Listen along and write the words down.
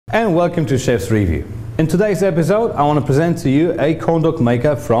And welcome to Chef's Review. In today's episode I want to present to you a corn dog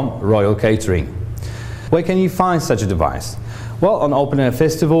maker from Royal Catering. Where can you find such a device? Well, on open air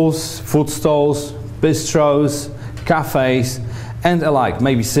festivals, food stalls, bistros, cafes and alike,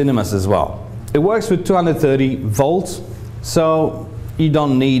 maybe cinemas as well. It works with 230 volts, so you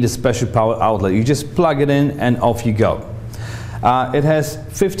don't need a special power outlet. You just plug it in and off you go. It has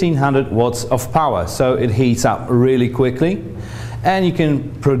 1500 watts of power, so it heats up really quickly. And you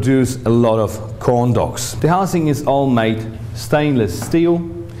can produce a lot of corn dogs. The housing is all made stainless steel,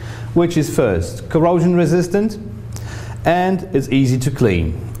 which is first corrosion resistant and it's easy to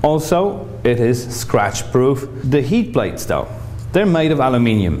clean. Also, it is scratch proof. The heat plates though, they're made of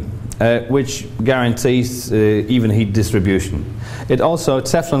aluminium, which guarantees even heat distribution. It also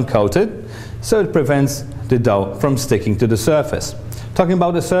Teflon coated, so it prevents the dough from sticking to the surface. Talking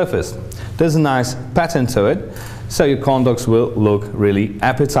about the surface, there's a nice pattern to it, so your corn dogs will look really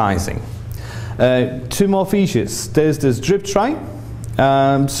appetizing. Two more features. There's this drip tray,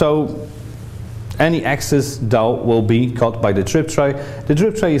 so any excess dough will be caught by the drip tray. The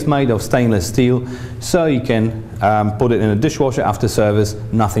drip tray is made of stainless steel, so you can put it in a dishwasher after service,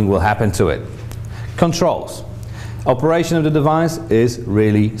 nothing will happen to it. Controls. Operation of the device is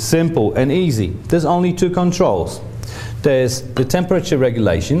really simple and easy. There's only two controls. There's the temperature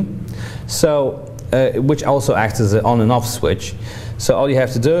regulation, so which also acts as an on and off switch. So all you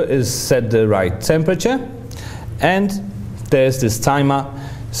have to do is set the right temperature, and there's this timer.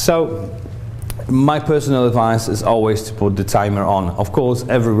 So my personal advice is always to put the timer on. Of course,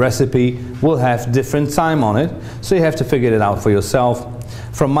 every recipe will have different time on it, so you have to figure it out for yourself.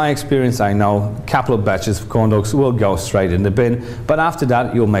 From my experience, I know a couple of batches of corn dogs will go straight in the bin, but after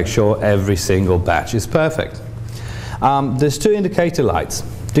that you'll make sure every single batch is perfect. There's two indicator lights.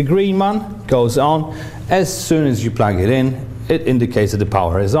 The green one goes on as soon as you plug it in. It indicates that the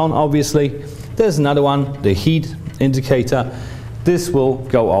power is on, obviously. There's another one, the heat indicator. This will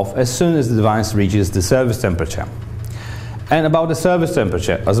go off as soon as the device reaches the service temperature. And about the service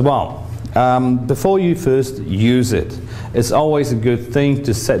temperature as well. Before you first use it, it's always a good thing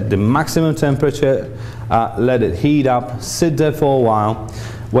to set the maximum temperature, let it heat up, sit there for a while.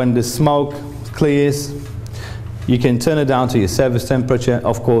 When the smoke clears, you can turn it down to your service temperature.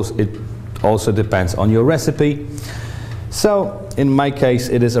 Of course, it also depends on your recipe. So in my case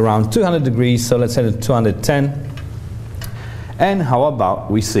it is around 200 degrees, so let's set it to 210. And how about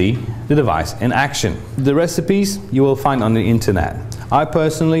we see the device in action? The recipes you will find on the internet. I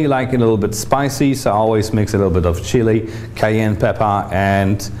personally like it a little bit spicy, so I always mix a little bit of chili, cayenne pepper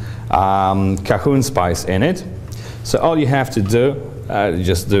and Cajun spice in it. So all you have to do,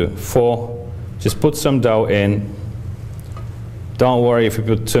 just put some dough in. Don't worry if you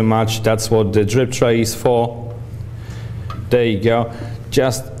put too much, that's what the drip tray is for. There you go,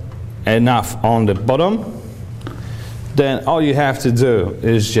 just enough on the bottom. Then all you have to do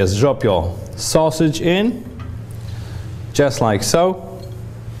is just drop your sausage in, just like so.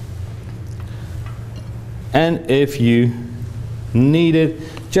 And if you need it,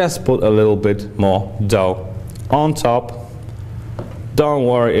 just put a little bit more dough on top. Don't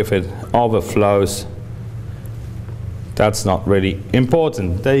worry if it overflows, that's not really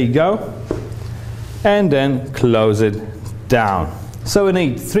important. There you go. And then close it down. So we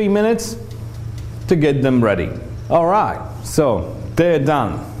need 3 minutes to get them ready. Alright, so they're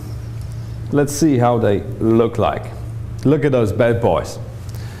done. Let's see how they look like. Look at those bad boys.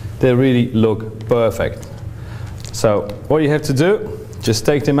 They really look perfect. So what you have to do, just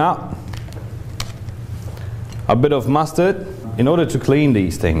take them out. A bit of mustard. In order to clean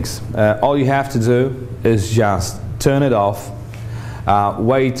these things, all you have to do is just turn it off,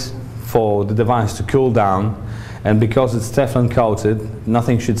 wait for the device to cool down, and because it's Teflon coated,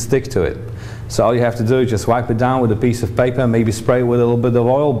 nothing should stick to it. So all you have to do is just wipe it down with a piece of paper, maybe spray it with a little bit of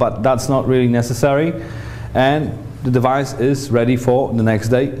oil, but that's not really necessary, and the device is ready for the next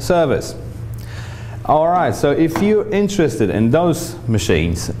day service. Alright, so if you're interested in those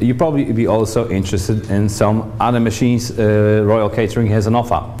machines, you probably be also interested in some other machines Royal Catering has on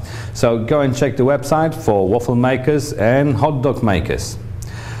offer. So go and check the website for waffle makers and hot dog makers.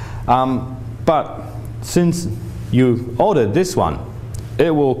 But since you ordered this one, it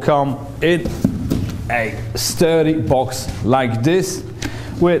will come in a sturdy box like this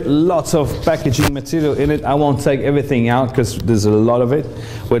with lots of packaging material in it. I won't take everything out because there's a lot of it,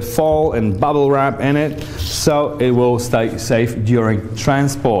 with foil and bubble wrap in it, so it will stay safe during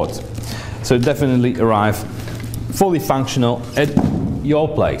transport. So definitely arrive fully functional at your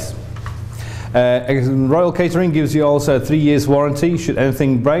place. Royal Catering gives you also a 3 years warranty. Should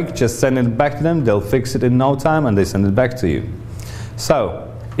anything break, just send it back to them, they'll fix it in no time and they send it back to you.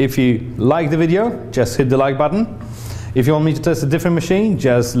 So If you like the video, just hit the like button. If you want me to test a different machine,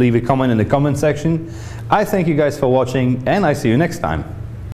 just leave a comment in the comment section. I thank you guys for watching, and I see you next time.